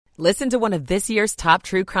Listen to one of this year's top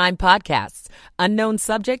true crime podcasts. Unknown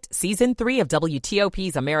Subject, Season 3 of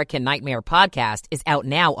WTOP's American Nightmare podcast is out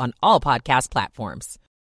now on all podcast platforms.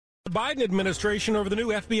 The Biden administration over the new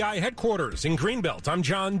FBI headquarters in Greenbelt. I'm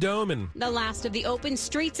John Doman. The last of the Open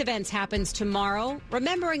Streets events happens tomorrow,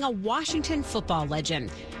 remembering a Washington football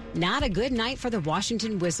legend. Not a good night for the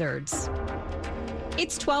Washington Wizards.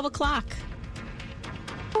 It's 12 o'clock.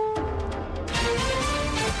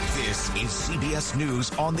 This is CBS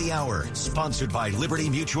News on the Hour, sponsored by Liberty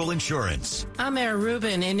Mutual Insurance. I'm Mayor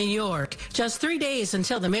Rubin in New York. Just 3 days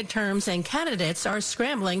until the midterms, and candidates are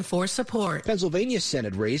scrambling for support. Pennsylvania's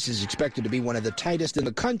Senate race is expected to be one of the tightest in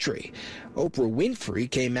the country. Oprah Winfrey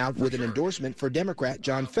came out with an endorsement for Democrat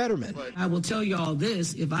John Fetterman. I will tell you all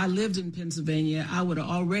this. If I lived in Pennsylvania, I would have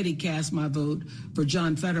already cast my vote for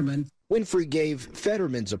John Fetterman. Winfrey gave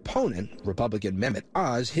Fetterman's opponent, Republican Mehmet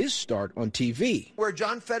Oz, his start on TV. Where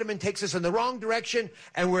John Fetterman takes us in the wrong direction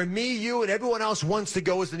and where me, you, and everyone else wants to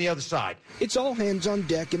go is on the other side. It's all hands on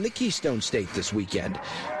deck in the Keystone State this weekend.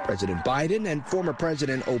 President Biden and former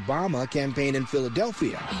President Obama campaign in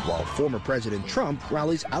Philadelphia, while former President Trump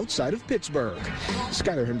rallies outside of Pittsburgh.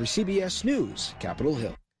 Skyler Hember, CBS News, Capitol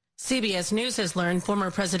Hill. CBS News has learned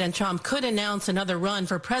former President Trump could announce another run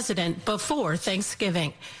for president before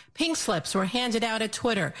Thanksgiving. Pink slips were handed out at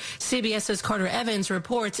Twitter. CBS's Carter Evans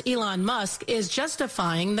reports Elon Musk is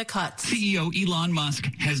justifying the cuts. CEO Elon Musk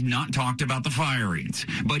has not talked about the firings,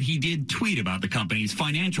 but he did tweet about the company's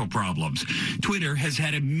financial problems. Twitter has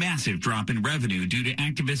had a massive drop in revenue due to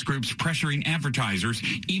activist groups pressuring advertisers,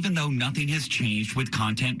 even though nothing has changed with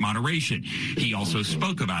content moderation. He also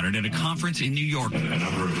spoke about it at a conference in New York. A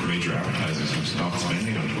number of major advertisers have stopped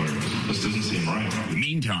spending on Twitter. This doesn't seem right.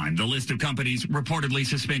 Meantime, the list of companies reportedly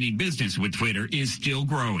suspending business with Twitter is still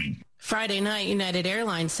growing. Friday night, United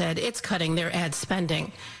Airlines said it's cutting their ad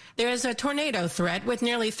spending. There is a tornado threat with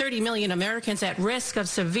nearly 30 million Americans at risk of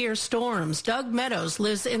severe storms. Doug Meadows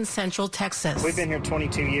lives in Central Texas. We've been here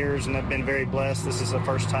 22 years and have been very blessed. This is the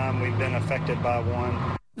first time we've been affected by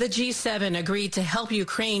one. The G7 agreed to help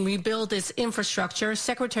Ukraine rebuild its infrastructure.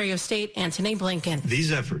 Secretary of State Antony Blinken.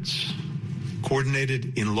 These efforts,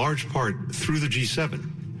 coordinated in large part through the G7,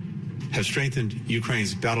 have strengthened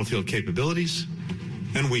Ukraine's battlefield capabilities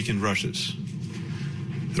and weakened Russia's.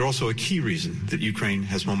 They're also a key reason that Ukraine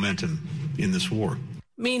has momentum in this war.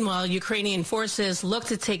 Meanwhile, Ukrainian forces look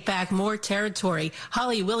to take back more territory.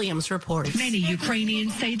 Holly Williams reports. Many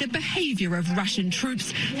Ukrainians say the behavior of Russian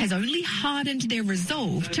troops has only hardened their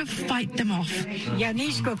resolve to fight them off. I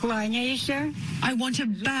want to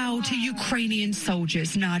bow to Ukrainian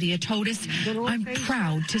soldiers, Nadia told us. I'm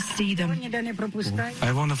proud to see them.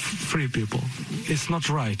 I want to free people. It's not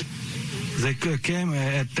right. They came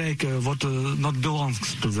and take what not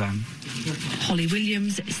belongs to them. Holly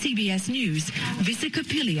Williams, CBS News,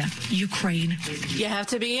 Visakhaplia, Ukraine. You have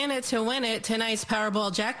to be in it to win it. Tonight's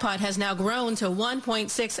Powerball jackpot has now grown to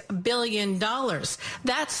 $1.6 billion.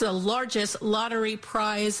 That's the largest lottery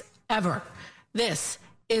prize ever. This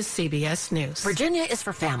is CBS News. Virginia is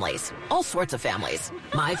for families, all sorts of families.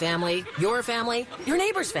 My family, your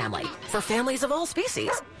neighbor's family, for families of all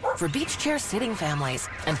species, for beach chair sitting families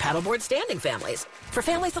and paddleboard standing families, for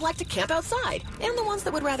families that like to camp outside and the ones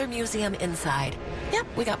that would rather museum inside. Yep,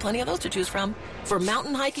 we got plenty of those to choose from. For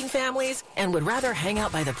mountain hiking families and would rather hang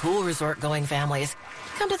out by the pool resort going families.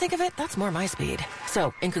 Come to think of it, that's more my speed.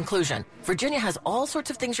 So, in conclusion, Virginia has all sorts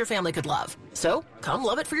of things your family could love. So, come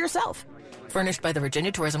love it for yourself. Furnished by the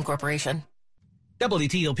Virginia Tourism Corporation.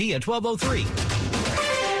 WTOP at 12:03.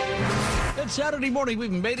 It's Saturday morning.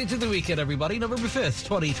 We've made it to the weekend, everybody. November 5th,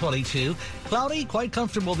 2022. Cloudy, quite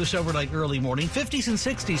comfortable this overnight early morning. 50s and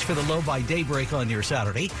 60s for the low by daybreak on your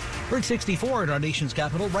Saturday. We're at 64 in our nation's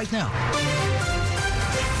capital right now.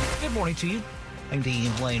 Good morning to you. I'm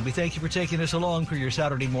Dean Blaine. We thank you for taking us along for your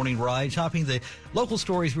Saturday morning ride, topping the local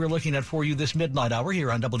stories we're looking at for you this midnight hour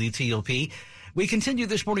here on WTOP. We continue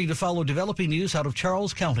this morning to follow developing news out of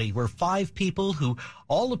Charles County, where 5 people who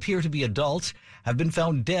all appear to be adults have been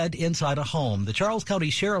found dead inside a home. The Charles County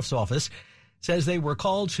Sheriff's Office says they were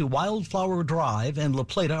called to Wildflower Drive in La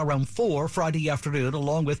Plata around 4 Friday afternoon,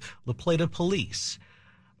 along with La Plata police.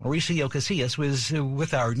 Mauricio Casillas was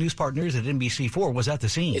with our news partners at NBC4, was at the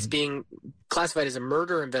scene. It's being classified as a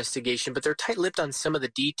murder investigation, but they're tight-lipped on some of the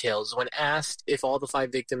details. When asked if all the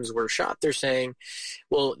 5 victims were shot, they're saying,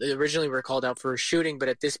 well, originally we were called out for a shooting, but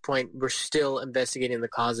at this point we're still investigating the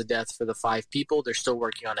cause of death for the 5 people. They're still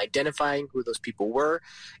working on identifying who those people were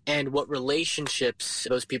and what relationships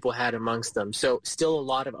those people had amongst them. So still a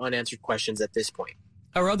lot of unanswered questions at this point.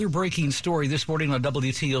 Our other breaking story this morning on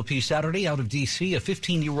WTOP Saturday out of D.C., a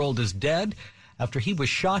 15-year-old is dead after he was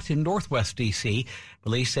shot in Northwest D.C.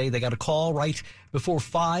 Police say they got a call right before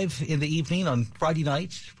 5 in the evening on Friday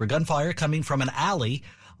night for gunfire coming from an alley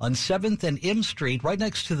on 7th and M Street, right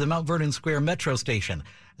next to the Mount Vernon Square Metro Station.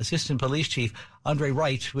 Assistant Police Chief Andre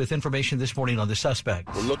Wright with information this morning on the suspect.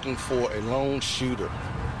 We're looking for a lone shooter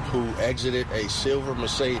who exited a silver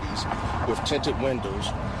Mercedes with tinted windows,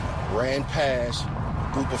 ran past a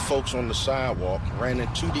group of folks on the sidewalk, ran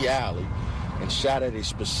into the alley, and shot at a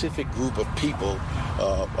specific group of people,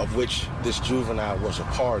 of which this juvenile was a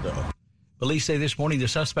part of. Police say this morning the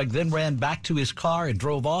suspect then ran back to his car and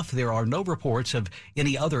drove off. There are no reports of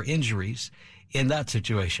any other injuries in that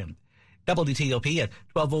situation. WTOP at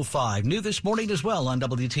 12:05. New this morning as well on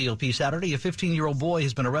WTOP Saturday. A 15-year-old boy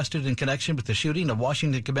has been arrested in connection with the shooting of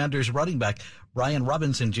Washington Commanders running back Brian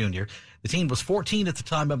Robinson Jr. The teen was 14 at the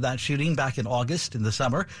time of that shooting back in August in the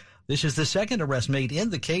summer. This is the second arrest made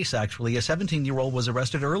in the case, actually. A 17-year-old was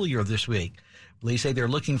arrested earlier this week. Police say they're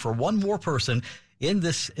looking for one more person in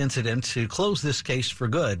this incident to close this case for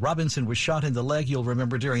good. Robinson was shot in the leg, you'll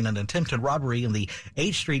remember, during an attempted robbery in the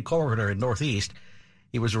 8th Street corridor in Northeast.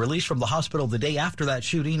 He was released from the hospital the day after that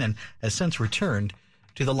shooting and has since returned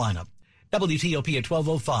to the lineup. WTOP at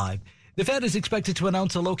 12:05. The Fed is expected to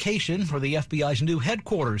announce a location for the FBI's new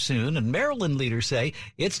headquarters soon, and Maryland leaders say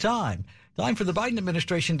it's time. Time for the Biden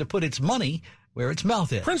administration to put its money where its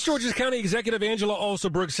mouth is. Prince George's County Executive Angela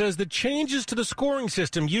Alsobrook says the changes to the scoring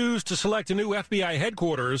system used to select a new FBI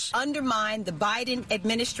headquarters undermine the Biden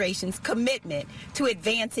administration's commitment to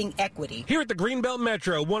advancing equity. Here at the Greenbelt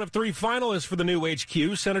Metro, one of 3 finalists for the new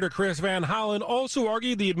HQ, Senator Chris Van Hollen also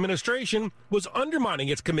argued the administration was undermining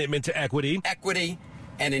its commitment to equity. Equity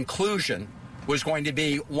and inclusion was going to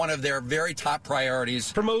be one of their very top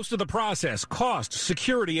priorities. For most of the process, cost,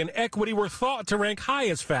 security, and equity were thought to rank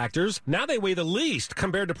highest factors. Now they weigh the least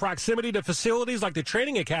compared to proximity to facilities like the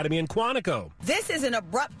Training Academy in Quantico. This is an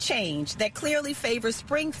abrupt change that clearly favors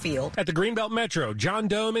Springfield. At the Greenbelt Metro, John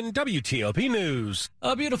Doman, WTOP News.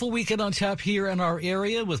 A beautiful weekend on tap here in our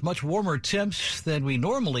area with much warmer temps than we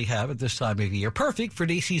normally have at this time of year. Perfect for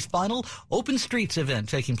DC's final Open Streets event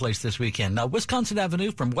taking place this weekend. Now, Wisconsin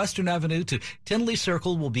Avenue from Western Avenue to Tinley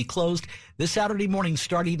Circle will be closed this Saturday morning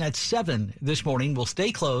starting at 7 this morning. Will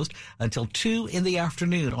stay closed until 2 in the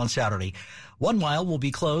afternoon on Saturday. 1 mile will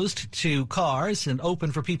be closed to cars and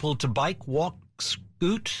open for people to bike, walk,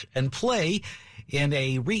 scoot, and play in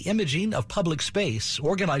a re-imaging of public space.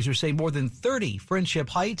 Organizers say more than 30 Friendship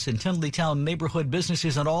Heights and Tinleytown neighborhood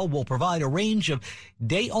businesses and all will provide a range of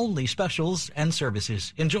day-only specials and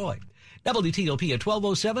services. Enjoy. WTOP at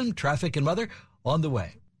 12:07. Traffic and weather on the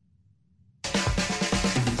way.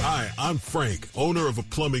 Hi, I'm Frank, owner of a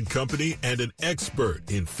plumbing company and an expert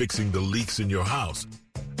in fixing the leaks in your house.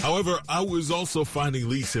 However, I was also finding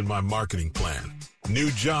leaks in my marketing plan. New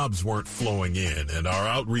jobs weren't flowing in, and our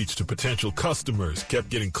outreach to potential customers kept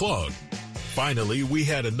getting clogged. Finally, we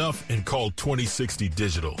had enough and called 2060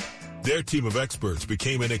 Digital. Their team of experts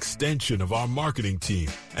became an extension of our marketing team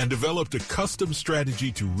and developed a custom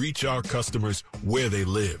strategy to reach our customers where they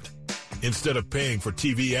lived. Instead of paying for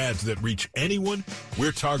TV ads that reach anyone,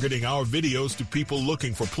 we're targeting our videos to people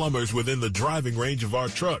looking for plumbers within the driving range of our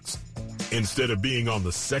trucks. Instead of being on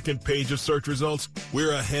the second page of search results,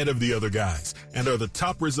 we're ahead of the other guys and are the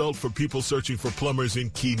top result for people searching for plumbers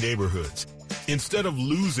in key neighborhoods. Instead of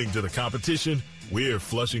losing to the competition, we're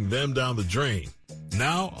flushing them down the drain.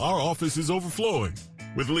 Now our office is overflowing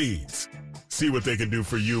with leads. See what they can do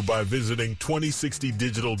for you by visiting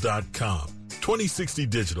 2060digital.com. 2060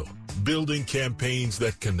 Digital, building campaigns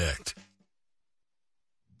that connect.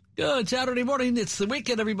 Good Saturday morning. It's the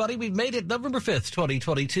weekend, everybody. We've made it November 5th,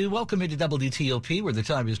 2022. Welcome into WTOP, where the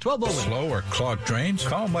time is 12:01. Slow or clogged drains?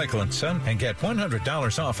 Call Michael & Son and get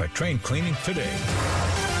 $100 off at drain cleaning today.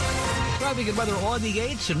 Traffic and weather on the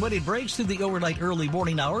 8s and when it breaks through the overnight early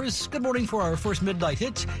morning hours. Good morning for our first midnight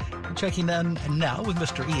hit. Checking in now with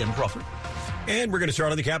Mr. Ian Crawford. And we're going to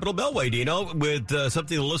start on the Capitol Beltway, Dino, with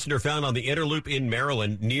something the listener found on the Interloop in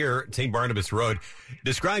Maryland near St. Barnabas Road.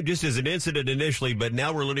 Described just as an incident initially, but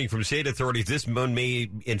now we're learning from state authorities this one may,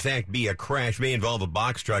 in fact, be a crash, may involve a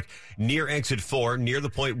box truck near Exit 4, near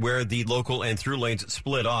the point where the local and through lanes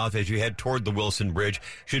split off as you head toward the Wilson Bridge.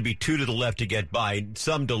 Should be 2 to the left to get by.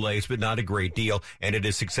 Some delays, but not a great deal, and it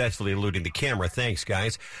is successfully eluding the camera. Thanks,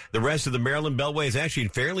 guys. The rest of the Maryland Beltway is actually in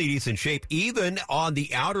fairly decent shape, even on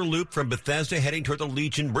the outer loop from Bethesda heading toward the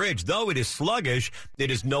Legion Bridge. Though it is sluggish,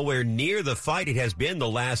 it is nowhere near the fight it has been the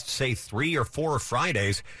last, say, 3 or 4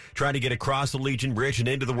 Fridays, trying to get across the Legion Bridge and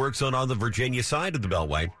into the work zone on the Virginia side of the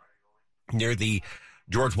Beltway. Near the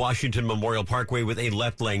George Washington Memorial Parkway with a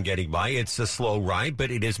left lane getting by. It's a slow ride,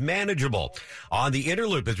 but it is manageable. On the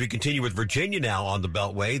Interloop, as we continue with Virginia now on the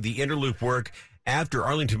Beltway, the Interloop work after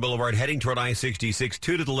Arlington Boulevard heading toward I-66,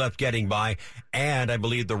 2 to the left getting by, and I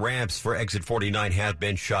believe the ramps for exit 49 have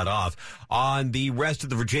been shut off. On the rest of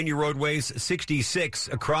the Virginia roadways, 66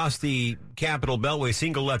 across the Capitol Beltway,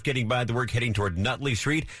 single left getting by the work heading toward Nutley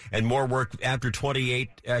Street, and more work after 28,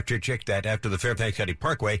 after the Fairfax County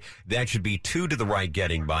Parkway. That should be 2 to the right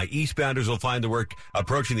getting by. Eastbounders will find the work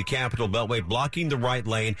approaching the Capitol Beltway, blocking the right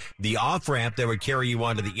lane. The off-ramp that would carry you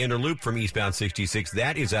onto the Interloop from eastbound 66,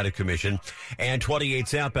 that is out of commission. And 28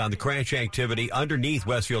 southbound, the crash activity underneath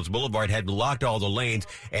Westfields Boulevard had locked all the lanes,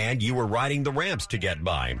 and you were riding the ramps to get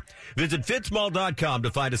by. Visit fitzmall.com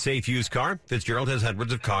to find a safe used car. Fitzgerald has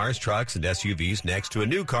hundreds of cars, trucks, and SUVs next to a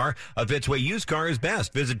new car. A Fitzway used car is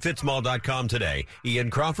best. Visit fitzmall.com today. Ian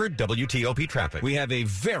Crawford, WTOP Traffic. We have a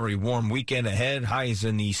very warm weekend ahead. Highs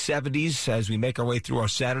in the 70s as we make our way through our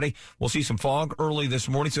Saturday. We'll see some fog early this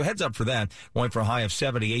morning, so heads up for that. Going for a high of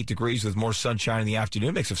 78 degrees with more sunshine in the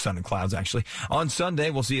afternoon. Mix of sun and clouds, actually. On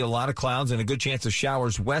Sunday, we'll see a lot of clouds and a good chance of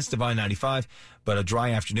showers west of I-95, but a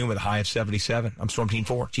dry afternoon with a high of 77. I'm Storm Team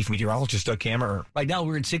 4, Chief Meteorologist Doug Kammerer. Right now,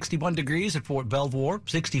 we're at 61 degrees at Fort Belvoir,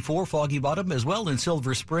 64 Foggy Bottom as well in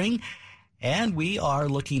Silver Spring. And we are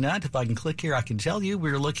looking at, if I can click here, I can tell you,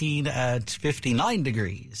 we're looking at 59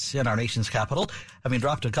 degrees in our nation's capital, having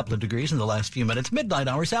dropped a couple of degrees in the last few minutes. Midnight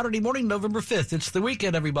hour, Saturday morning, November 5th. It's the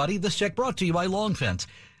weekend, everybody. This check brought to you by Long Fence.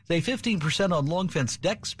 Save 15% on Long Fence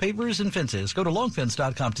decks, pavers, and fences. Go to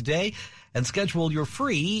longfence.com today and schedule your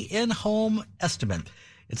free in-home estimate.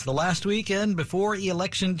 It's the last weekend before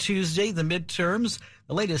Election Tuesday, the midterms.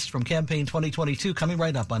 The latest from Campaign 2022 coming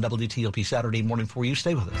right up on WTOP Saturday morning for you.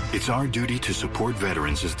 Stay with us. It's our duty to support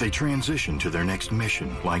veterans as they transition to their next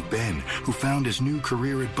mission, like Ben, who found his new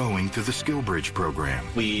career at Boeing through the SkillBridge program.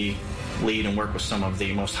 We lead and work with some of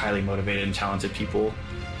the most highly motivated and talented people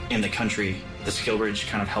in the country. The SkillBridge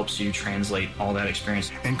kind of helps you translate all that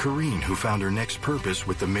experience. And Corrine, who found her next purpose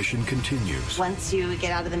with The Mission Continues. Once you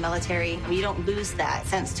get out of the military, you don't lose that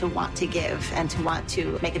sense to want to give and to want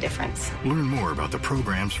to make a difference. Learn more about the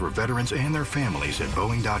programs for veterans and their families at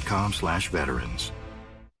Boeing.com/veterans.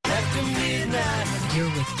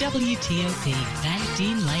 You're with WTOP. That's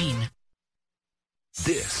Dean Lane.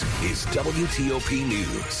 This is WTOP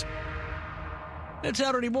News. It's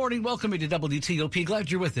Saturday morning. Welcome to WTOP.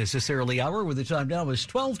 Glad you're with us this early hour, where the time now is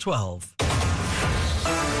 12:12.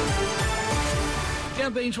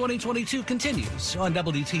 Campaign 2022 continues on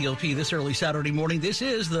WTOP this early Saturday morning. This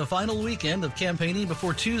is the final weekend of campaigning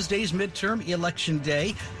before Tuesday's midterm election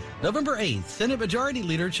day, November 8th. Senate Majority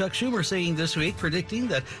Leader Chuck Schumer saying this week, predicting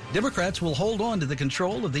that Democrats will hold on to the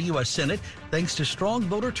control of the U.S. Senate thanks to strong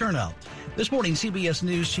voter turnout. This morning, CBS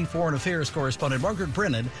News Chief Foreign Affairs Correspondent Margaret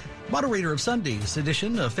Brennan, moderator of Sunday's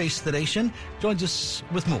edition of Face the Nation, joins us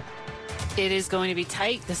with more. It is going to be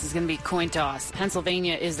tight. This is going to be coin toss.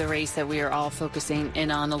 Pennsylvania is the race that we are all focusing in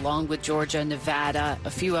on, along with Georgia, Nevada, a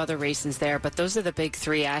few other races there. But those are the big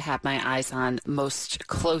three I have my eyes on most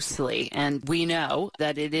closely. And we know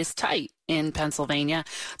that it is tight in Pennsylvania.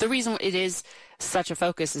 The reason it is such a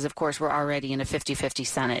focus is, of course, we're already in a 50-50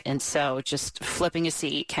 Senate. And so just flipping a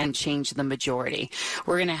seat can change the majority.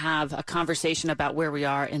 We're going to have a conversation about where we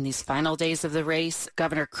are in these final days of the race.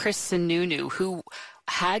 Governor Chris Sununu, who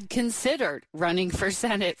had considered running for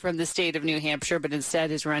Senate from the state of New Hampshire, but instead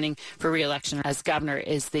is running for re-election as governor,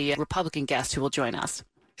 is the Republican guest who will join us.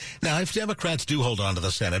 Now, if Democrats do hold on to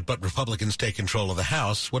the Senate, but Republicans take control of the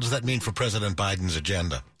House, what does that mean for President Biden's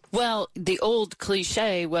agenda? Well, the old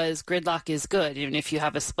cliche was gridlock is good. Even if you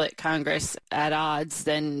have a split Congress at odds,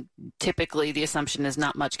 then typically the assumption is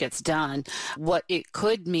not much gets done. What it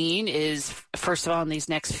could mean is, first of all, in these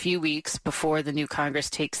next few weeks before the new Congress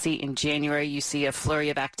takes seat in January, you see a flurry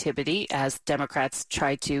of activity as Democrats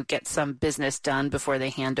try to get some business done before they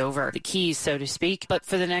hand over the keys, so to speak. But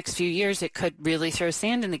for the next few years, it could really throw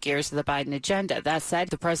sand in the gears of the Biden agenda. That said,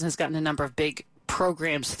 the president's gotten a number of big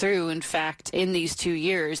programs through. In fact, in these 2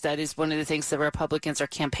 years, that is one of the things the Republicans are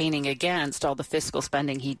campaigning against, all the fiscal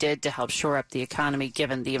spending he did to help shore up the economy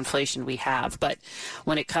given the inflation we have. But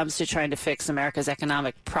when it comes to trying to fix America's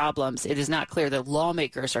economic problems, it is not clear that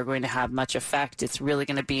lawmakers are going to have much effect. It's really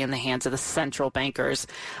going to be in the hands of the central bankers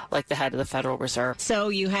like the head of the Federal Reserve. So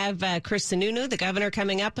you have Chris Sununu, the governor,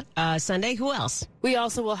 coming up Sunday. Who else? We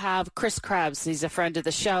also will have Chris Krebs. He's a friend of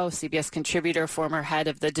the show, CBS contributor, former head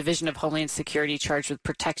of the Division of Homeland Security charged with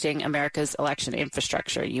protecting America's election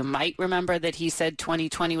infrastructure. You might remember that he said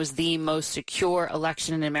 2020 was the most secure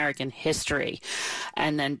election in American history,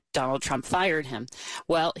 and then Donald Trump fired him.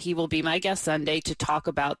 Well, he will be my guest Sunday to talk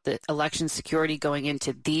about the election security going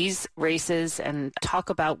into these races and talk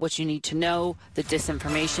about what you need to know, the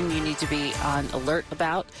disinformation you need to be on alert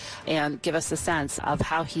about, and give us a sense of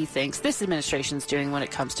how he thinks this administration is doing when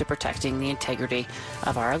it comes to protecting the integrity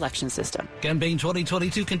of our election system. Campaign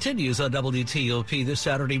 2022 continues on WTOP this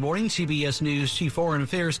Saturday morning. CBS News Chief Foreign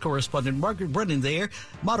Affairs Correspondent Margaret Brennan there,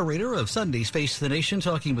 moderator of Sunday's Face the Nation,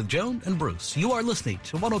 talking with Joan and Bruce. You are listening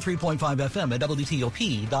to 103.5 FM at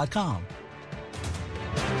WTOP.com.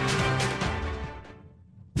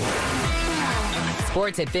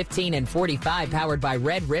 Sports at 15 and 45, powered by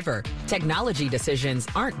Red River. Technology decisions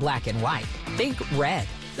aren't black and white. Think red.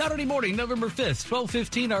 Saturday morning, November 5th,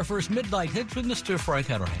 12:15, our first midnight hit with Mr. Frank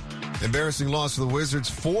Hanrahan. Embarrassing loss for the Wizards,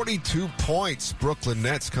 42 points. Brooklyn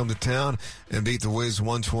Nets come to town and beat the Wiz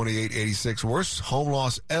 128-86. Worst home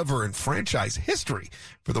loss ever in franchise history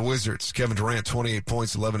for the Wizards. Kevin Durant, 28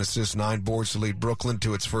 points, 11 assists, 9 boards to lead Brooklyn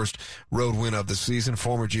to its first road win of the season.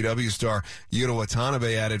 Former GW star Yuta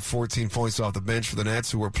Watanabe added 14 points off the bench for the Nets,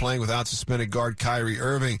 who were playing without suspended guard Kyrie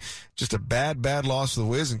Irving. Just a bad loss for the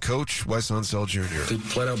Wiz and coach Wes Unseld Jr. They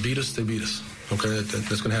flat out beat us, they beat us. Okay,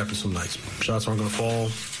 that's going to happen some nights. Shots aren't going to fall.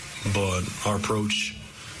 But our approach,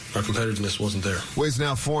 our competitiveness wasn't there. Wiz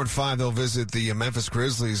now 4-5. They'll visit the Memphis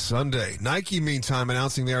Grizzlies Sunday. Nike, meantime,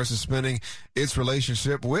 announcing they are suspending its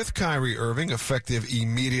relationship with Kyrie Irving, effective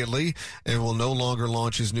immediately, and will no longer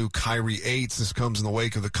launch his new Kyrie 8s. This comes in the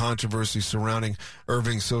wake of the controversy surrounding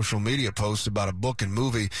Irving's social media posts about a book and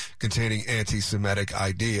movie containing anti-Semitic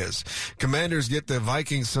ideas. Commanders get the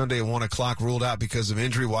Vikings Sunday at 1 o'clock, ruled out because of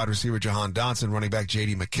injury. Wide receiver Jahan Dotson, running back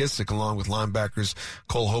J.D. McKissick, along with linebackers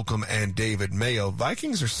Cole Holcomb and David Mayo.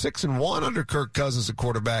 Vikings are 6-1 under Kirk Cousins at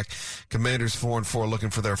quarterback. Commanders 4-4, looking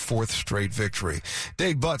for their 4th straight victory.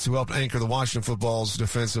 Dave Butts, who helped anchor the Washington Football's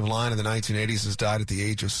defensive line in the 1980s, has died at the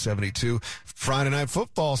age of 72. Friday Night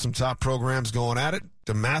Football, some top programs going at it.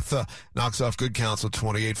 DeMatha knocks off Good Counsel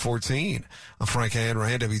 28-14. I'm Frank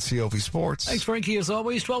Hanrahan, WTOP Sports. Thanks, Frankie, as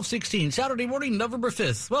always. 12:16, Saturday morning, November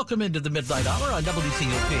 5th. Welcome into the Midnight Hour on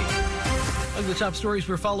WTOP. Of the top stories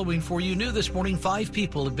we're following for you, new this morning, 5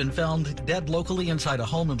 people have been found dead locally inside a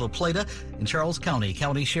home in La Plata in Charles County.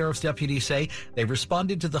 County Sheriff's deputies say they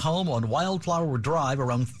responded to the home on Wildflower Drive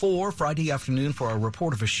around 4 Friday afternoon for a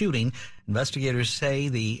report of a shooting. Investigators say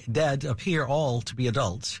the dead appear all to be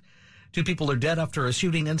adults. 2 people are dead after a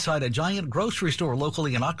shooting inside a giant grocery store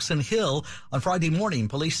locally in Oxon Hill on Friday morning.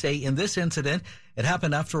 Police say in this incident, it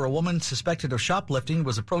happened after a woman suspected of shoplifting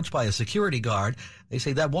was approached by a security guard. They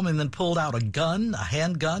say that woman then pulled out a gun, a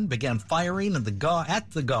handgun, began firing at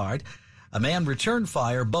the guard. A man returned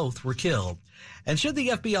fire. Both were killed. And should the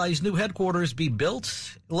FBI's new headquarters be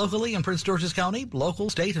built locally in Prince George's County? Local,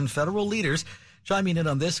 state, and federal leaders chiming in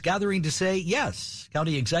on this, gathering to say yes.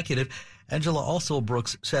 County Executive Angela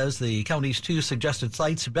Alsobrooks says the county's 2 suggested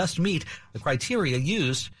sites best meet the criteria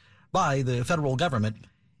used by the federal government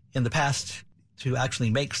in the past to actually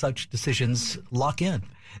make such decisions lock in.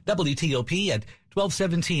 WTOP at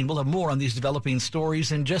 12:17. We'll have more on these developing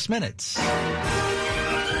stories in just minutes.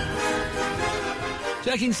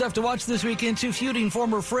 Checking stuff to watch this weekend. 2 feuding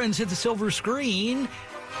former friends hit the silver screen.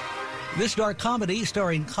 This dark comedy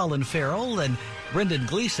starring Colin Farrell and Brendan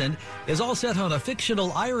Gleeson is all set on a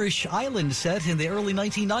fictional Irish island set in the early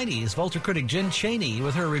 1990s. Vulture critic Jen Chaney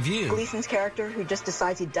with her review. Gleeson's character, who just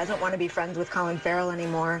decides he doesn't want to be friends with Colin Farrell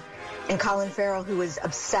anymore, and Colin Farrell, who is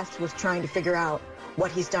obsessed with trying to figure out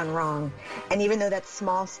what he's done wrong. And even though that's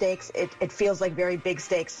small stakes, it feels like very big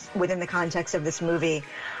stakes within the context of this movie.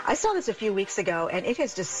 I saw this a few weeks ago, and it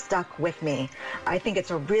has just stuck with me. I think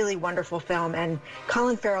it's a really wonderful film, and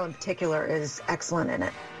Colin Farrell in particular is excellent in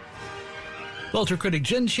it. Vulture critic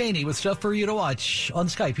Jen Chaney with stuff for you to watch on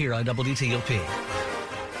Skype here on WTOP.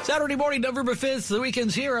 Saturday morning, November 5th. The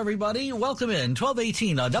weekend's here, everybody. Welcome in.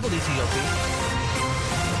 12:18 on WTOP.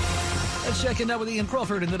 Let's check in now with Ian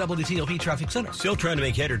Crawford in the WTOP Traffic Center. Still trying to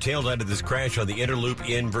make head or tails out of this crash on the Interloop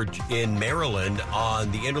in Maryland, on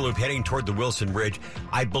the Interloop heading toward the Wilson Bridge.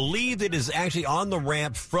 I believe it is actually on the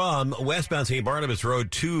ramp from westbound St. Barnabas Road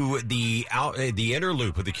to the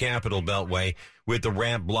Interloop of the Capitol Beltway, with the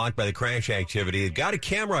ramp blocked by the crash activity. They've got a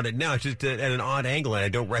camera on it now. It's just at an odd angle, and I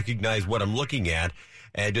don't recognize what I'm looking at.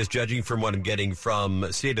 And just judging from what I'm getting from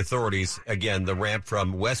state authorities, again, the ramp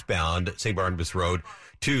from westbound St. Barnabas Road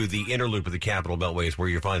to the Interloop of the Capitol Beltway is where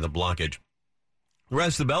you're finding the blockage. The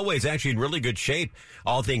rest of the Beltway is actually in really good shape,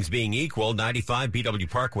 all things being equal. 95 BW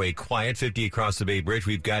Parkway, quiet. 50 across the Bay Bridge.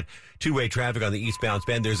 We've got two-way traffic on the eastbound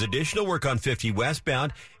span. There's additional work on 50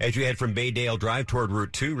 westbound as you head from Baydale Drive toward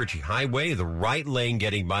Route 2, Ritchie Highway. The right lane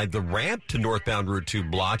getting by the ramp to northbound Route 2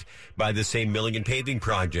 blocked by the same milling and paving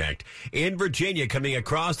project. In Virginia, coming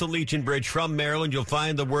across the Legion Bridge from Maryland, you'll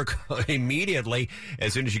find the work immediately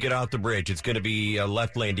as soon as you get off the bridge. It's going to be a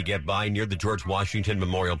left lane to get by near the George Washington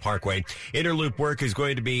Memorial Parkway. Interloop work is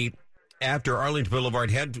going to be after Arlington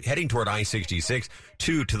Boulevard heading toward I-66.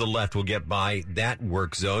 2 to the left will get by that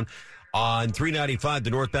work zone. On 395,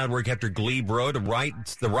 the northbound work after Glebe Road,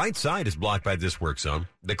 the right side is blocked by this work zone.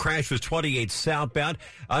 The crash was 28 southbound.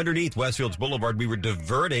 Underneath Westfields Boulevard, we were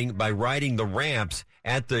diverting by riding the ramps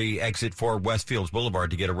at the exit for Westfields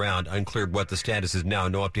Boulevard to get around. Unclear what the status is now.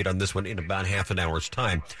 No update on this one in about half an hour's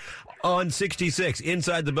time. On 66,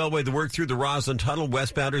 inside the Beltway, the work through the Roslyn Tunnel.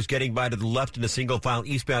 Westbounders getting by to the left in a single file.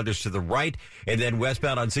 Eastbounders to the right. And then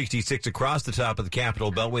westbound on 66 across the top of the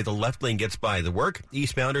Capitol Beltway. The left lane gets by the work.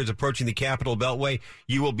 Eastbounders approaching the Capitol Beltway.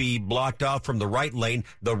 You will be blocked off from the right lane.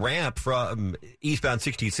 The ramp from eastbound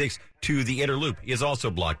 66 to the inner loop is also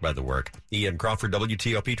blocked by the work. Ian Crawford,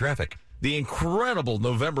 WTOP Traffic. The incredible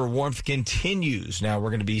November warmth continues. Now we're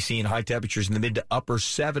going to be seeing high temperatures in the mid to upper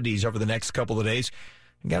 70s over the next couple of days.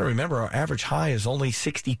 You got to remember, our average high is only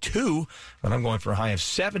 62, but I'm going for a high of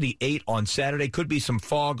 78 on Saturday. Could be some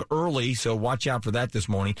fog early, so watch out for that this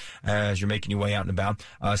morning as you're making your way out and about.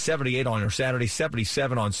 78 on Saturday,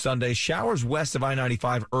 77 on Sunday. Showers west of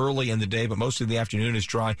I-95 early in the day, but most of the afternoon is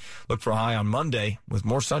dry. Look for a high on Monday with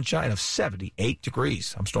more sunshine of 78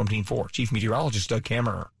 degrees. I'm Storm Team 4, Chief Meteorologist Doug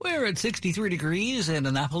Kammerer. We're at 63 degrees in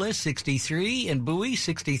Annapolis, 63 in Bowie,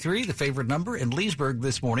 63, the favorite number in Leesburg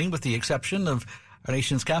this morning, with the exception of our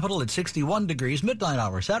nation's capital at 61 degrees, midnight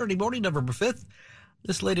hour, Saturday morning, November 5th.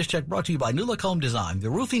 This latest check brought to you by New Look Home Design,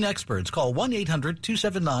 the roofing experts. Call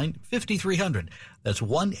 1-800-279-5300. That's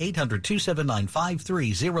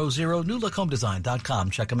 1-800-279-5300,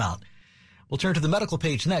 newlookhomedesign.com. Check them out. We'll turn to the medical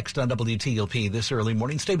page next on WTOP this early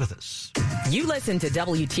morning. Stay with us. You listen to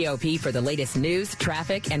WTOP for the latest news,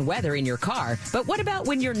 traffic, and weather in your car. But what about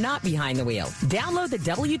when you're not behind the wheel? Download the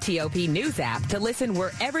WTOP News app to listen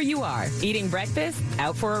wherever you are. Eating breakfast,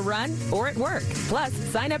 out for a run, or at work. Plus,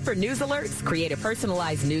 sign up for news alerts, create a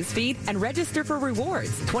personalized news feed, and register for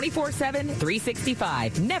rewards. 24/7,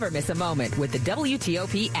 365. Never miss a moment with the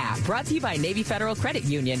WTOP app. Brought to you by Navy Federal Credit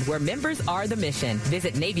Union, where members are the mission.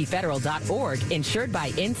 Visit NavyFederal.org. Insured by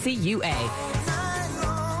NCUA.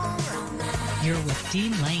 You're with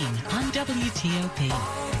Dean Lane on WTOP.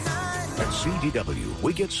 At CDW,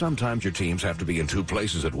 we get sometimes your teams have to be in two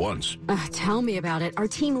places at once. Tell me about it. Our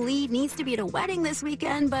team lead needs to be at a wedding this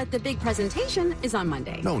weekend, but the big presentation is on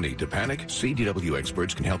Monday. No need to panic. CDW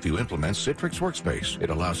experts can help you implement Citrix Workspace.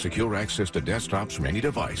 It allows secure access to desktops from any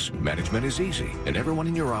device. Management is easy, and everyone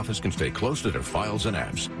in your office can stay close to their files and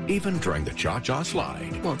apps, even during the Cha-Cha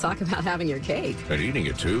slide. Well, talk about having your cake. And eating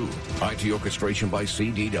it, too. IT orchestration by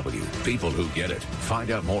CDW. People who get it.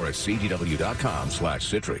 Find out more at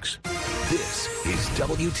cdw.com/Citrix. This is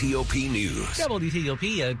WTOP News.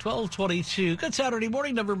 WTOP at 12:22. Good Saturday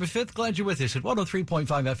morning, November 5th. Glad you're with us at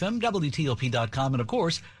 103.5 FM, WTOP.com, and, of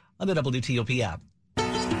course, on the WTOP app.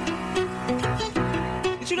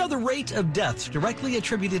 Did you know the rate of deaths directly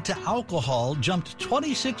attributed to alcohol jumped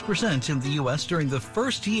 26% in the U.S. during the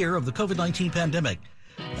first year of the COVID-19 pandemic?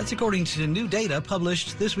 That's according to new data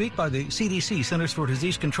published this week by the CDC, Centers for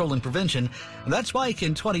Disease Control and Prevention. And that spike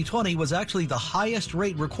in 2020 was actually the highest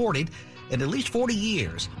rate recorded in at least 40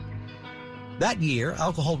 years. That year,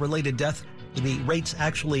 alcohol-related death, the rates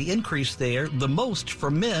actually increased there the most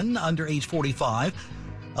for men under age 45.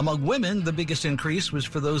 Among women, the biggest increase was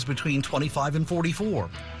for those between 25 and 44.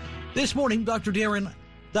 This morning, Dr.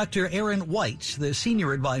 Aaron White, the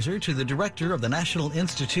senior advisor to the director of the National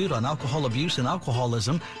Institute on Alcohol Abuse and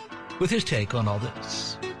Alcoholism, with his take on all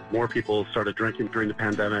this. More people started drinking during the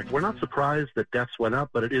pandemic. We're not surprised that deaths went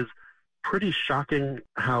up, but it is pretty shocking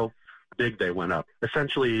how big they went up.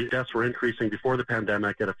 Essentially, deaths were increasing before the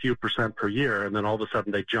pandemic at a few percent per year, and then all of a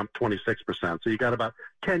sudden they jumped 26%. So you got about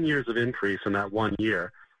 10 years of increase in that 1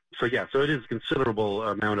 year. So it is a considerable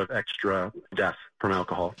amount of extra death from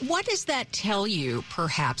alcohol. What does that tell you,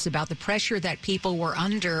 perhaps, about the pressure that people were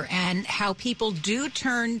under and how people do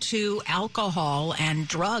turn to alcohol and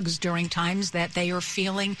drugs during times that they are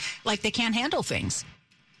feeling like they can't handle things?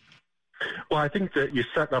 Well, I think that you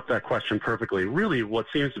set up that question perfectly. Really, what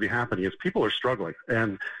seems to be happening is people are struggling,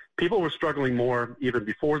 and people were struggling more even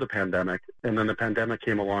before the pandemic, and then the pandemic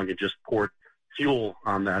came along and just poured fuel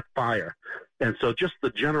on that fire. And so just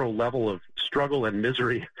the general level of struggle and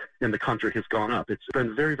misery in the country has gone up. It's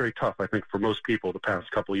been very, very tough, I think, for most people the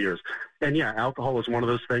past couple of years. And yeah, alcohol is one of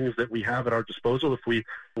those things that we have at our disposal. If we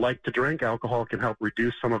like to drink, alcohol can help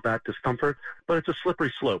reduce some of that discomfort. But it's a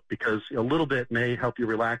slippery slope because a little bit may help you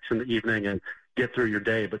relax in the evening and get through your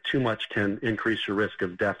day, but too much can increase your risk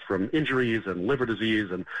of death from injuries and liver disease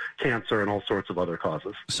and cancer and all sorts of other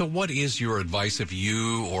causes. So what is your advice if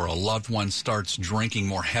you or a loved one starts drinking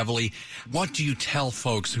more heavily? What do you tell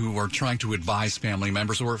folks who are trying to advise family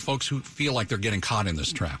members or folks who feel like they're getting caught in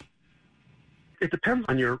this trap? It depends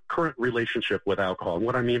on your current relationship with alcohol. And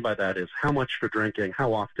what I mean by that is how much you're drinking,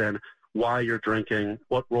 how often, why you're drinking,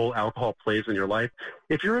 what role alcohol plays in your life.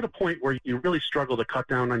 If you're at a point where you really struggle to cut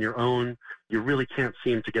down on your own, you really can't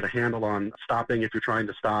seem to get a handle on stopping if you're trying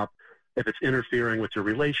to stop, if it's interfering with your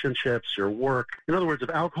relationships, your work. In other words, if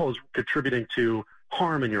alcohol is contributing to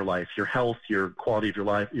harm in your life, your health, your quality of your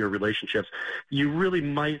life, your relationships, you really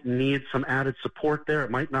might need some added support there.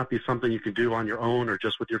 It might not be something you can do on your own or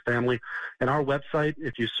just with your family. And our website,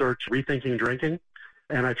 if you search Rethinking Drinking,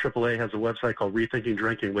 NIAAA has a website called Rethinking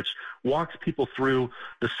Drinking, which walks people through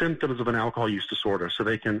the symptoms of an alcohol use disorder so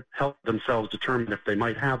they can help themselves determine if they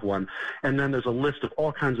might have one. And then there's a list of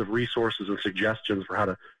all kinds of resources and suggestions for how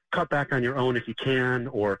to cut back on your own if you can,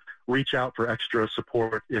 or reach out for extra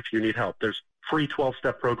support if you need help. There's free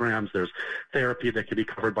 12-step programs. There's therapy that can be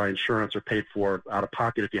covered by insurance or paid for out of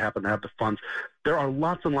pocket if you happen to have the funds. There are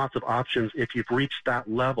lots and lots of options if you've reached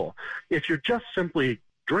that level. If you're just simply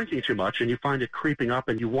drinking too much and you find it creeping up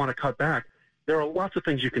and you want to cut back, there are lots of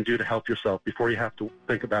things you can do to help yourself before you have to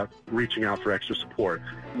think about reaching out for extra support.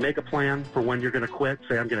 Make a plan for when you're going to quit.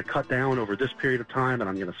 Say, I'm going to cut down over this period of time and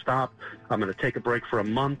I'm going to stop. I'm going to take a break for a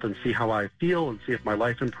month and see how I feel and see if my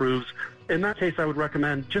life improves. In that case, I would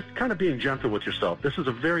recommend just kind of being gentle with yourself. This is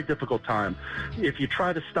a very difficult time. If you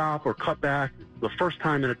try to stop or cut back the first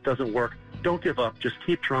time and it doesn't work, don't give up. Just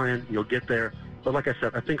keep trying. You'll get there. But like I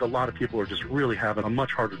said, I think a lot of people are just really having a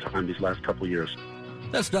much harder time these last couple of years.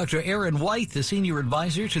 That's Dr. Aaron White, the senior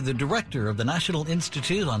advisor to the director of the National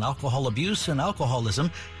Institute on Alcohol Abuse and Alcoholism,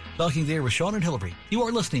 talking there with Sean and Hillary. You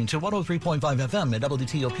are listening to 103.5 FM at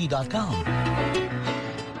WTOP.com.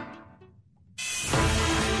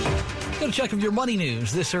 Got a check of your money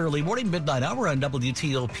news this early morning, midnight hour on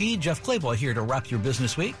WTOP. Jeff Clayboy here to wrap your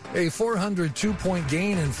business week. A 402-point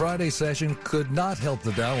gain in Friday's session could not help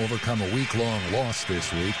the Dow overcome a week-long loss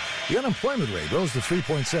this week. The unemployment rate rose to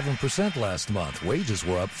 3.7% last month. Wages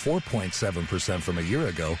were up 4.7% from a year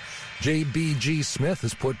ago. JBG Smith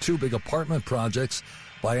has put 2 big apartment projects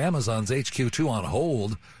by Amazon's HQ2 on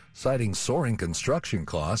hold, citing soaring construction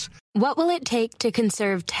costs. What will it take to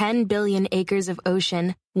conserve 10 billion acres of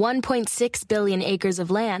ocean, 1.6 billion acres of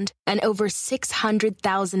land, and over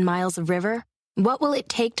 600,000 miles of river? What will it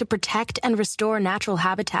take to protect and restore natural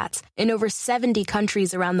habitats in over 70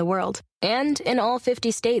 countries around the world, and in all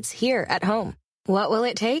 50 states here at home? What will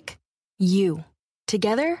it take? You.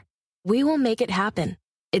 Together, we will make it happen.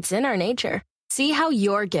 It's in our nature. See how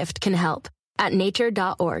your gift can help at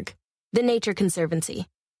nature.org. The Nature Conservancy.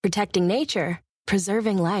 Protecting nature,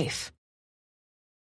 preserving life.